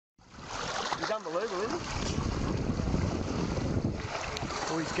unbelievable, isn't it?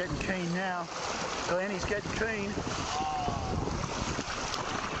 Oh, he's getting keen now. Glenn, he's getting keen.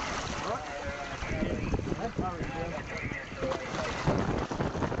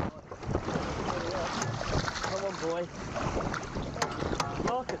 Come on, boy.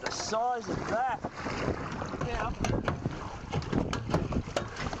 Look at the size of that. Yeah.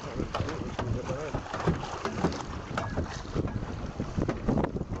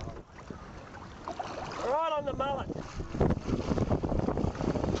 Right on the mullet.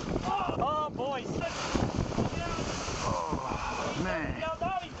 Oh, boys. Oh, man. No,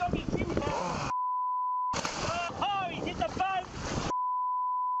 he's got me too far. Oh, he's hit the boat.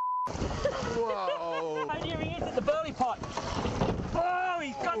 Whoa. And here he is at the burley pot. Oh,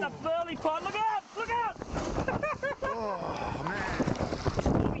 he's got the burley pot. Look out! Look out! Oh, man.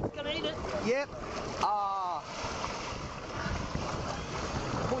 Oh, he's going to eat it. Yep. Ah.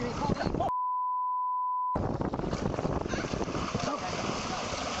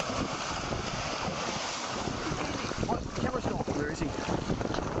 Where is he?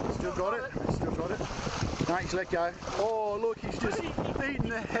 Still got it? Still got it? No, he's let go. Oh, look, he's just eating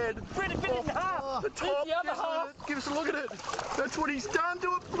the head. Bit it in half. The top. The other half. Give us a look at it. That's what he's done to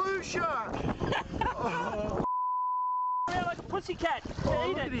a blue shark. Oh, Yeah, like a pussycat to oh, eat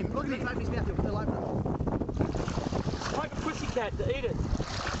look at it. him. Look at him. Open his mouth, he'll open it. Like a pussycat to eat it.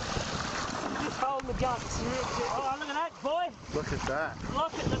 Just holding the guts. Oh, look at that, boy. Look at that.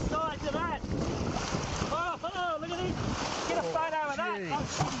 Look at the size of that. Oh, look at this. Get a photo of that. Jeez. Oh,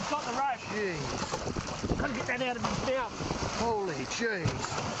 shit, he's got the rope. Jeez. Gotta get that out of his mouth. Holy jeez.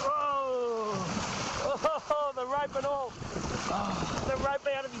 Oh, the rope and all. The rope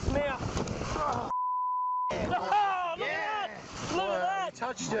out of his mouth. Oh, look at that. Look at that. He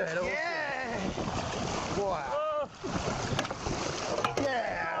touched it. Yeah! Wow. Oh,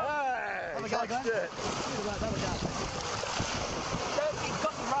 Yeah. Hey, he touched it. he's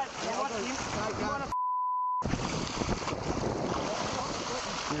got the rope. You want him? You want to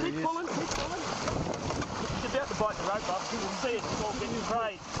There he keep is. pulling, keep pulling. He's about to bite the rope off. You can see it's all getting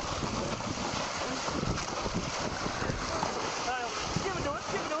frayed. Give it to it,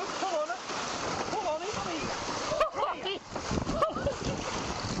 give it to it. Pull on it. Pull on him.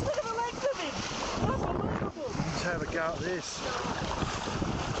 Look at the legs of him. Unbelievable. Let's have a go at this.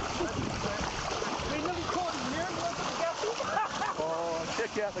 We nearly caught him here. Look at the guppy. Oh,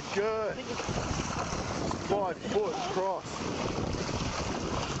 check out the girth. 5 foot across.